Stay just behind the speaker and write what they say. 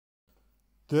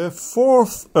The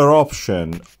fourth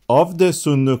eruption of the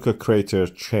Sundhnúka crater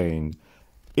chain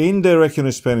in the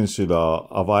Reykjanes Peninsula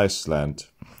of Iceland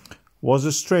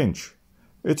was strange.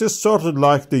 It started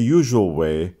like the usual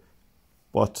way,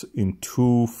 but in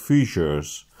two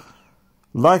fissures,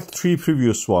 like three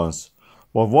previous ones.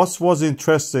 But what was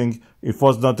interesting, it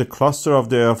was not the cluster of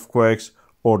the earthquakes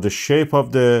or the shape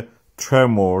of the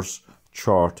tremors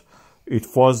chart. It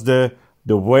was the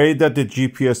way that the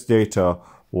GPS data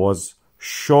was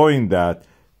showing that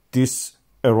this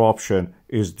eruption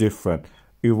is different.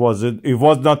 It was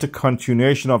not a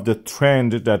continuation of the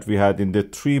trend that we had in the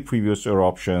three previous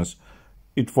eruptions.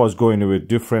 It was going with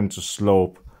different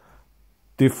slope,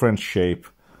 different shape.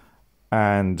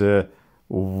 And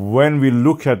when we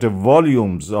look at the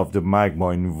volumes of the magma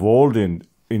involved in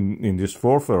this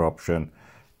fourth eruption,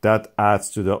 that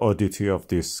adds to the oddity of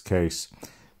this case.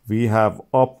 We have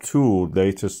up to,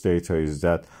 latest data is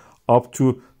that up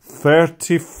to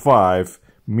 35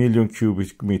 million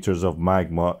cubic meters of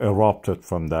magma erupted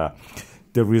from there.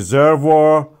 The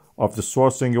reservoir of the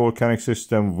Svartsengi volcanic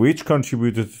system, which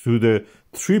contributed to the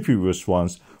three previous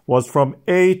ones, was from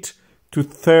 8 to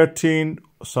 13,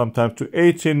 sometimes to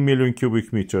 18 million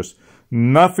cubic meters.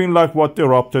 Nothing like what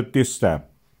erupted this time.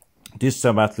 This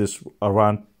time at least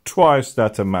around twice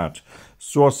that amount.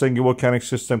 Svartsengi volcanic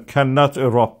system cannot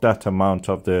erupt that amount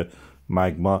of the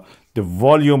magma. The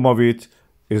volume of it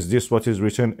is this what is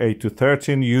written, 8 to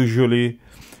 13 usually,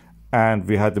 and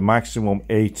we had the maximum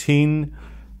 18.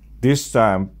 This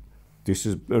time, this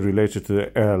is related to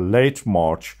the late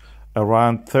March,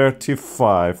 around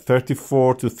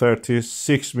 34 to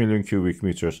 36 million cubic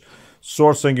meters.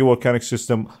 Svartsengi volcanic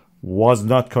system was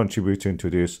not contributing to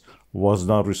this, was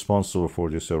not responsible for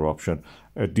this eruption.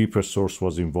 A deeper source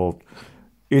was involved.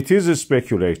 It is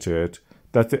speculated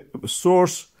that the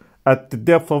source at the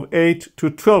depth of 8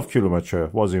 to 12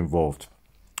 kilometers was involved,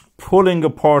 pulling a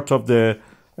part of the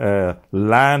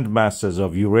land masses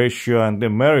of Eurasia and the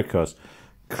Americas,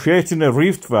 creating a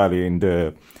rift valley in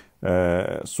the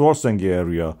Svartsengi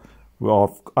area.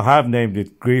 I have named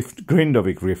it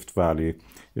Grindavik Rift Valley,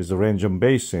 is the range and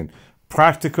basin,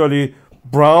 practically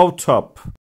brought up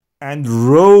and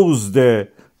rose the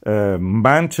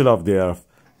mantle of the earth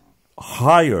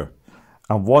higher.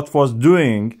 And what was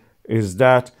doing is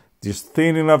that this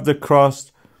thinning of the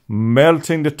crust,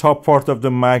 melting the top part of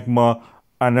the magma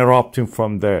and erupting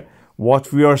from there.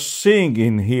 What we are seeing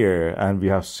in here, and we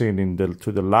have seen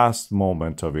to the last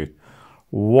moment of it,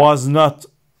 was not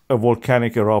a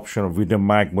volcanic eruption with a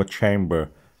magma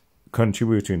chamber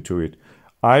contributing to it.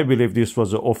 I believe this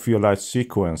was an ophiolite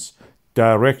sequence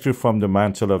directly from the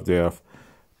mantle of the earth.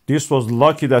 This was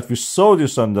lucky that we saw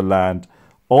this on the land,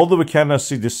 although we cannot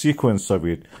see the sequence of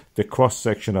it, the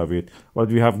cross-section of it, but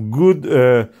we have good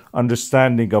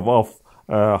understanding of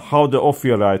how the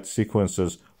ophiolite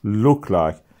sequences look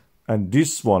like. And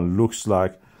this one looks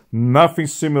like nothing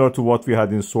similar to what we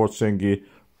had in Svartsengi,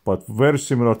 but very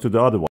similar to the other one.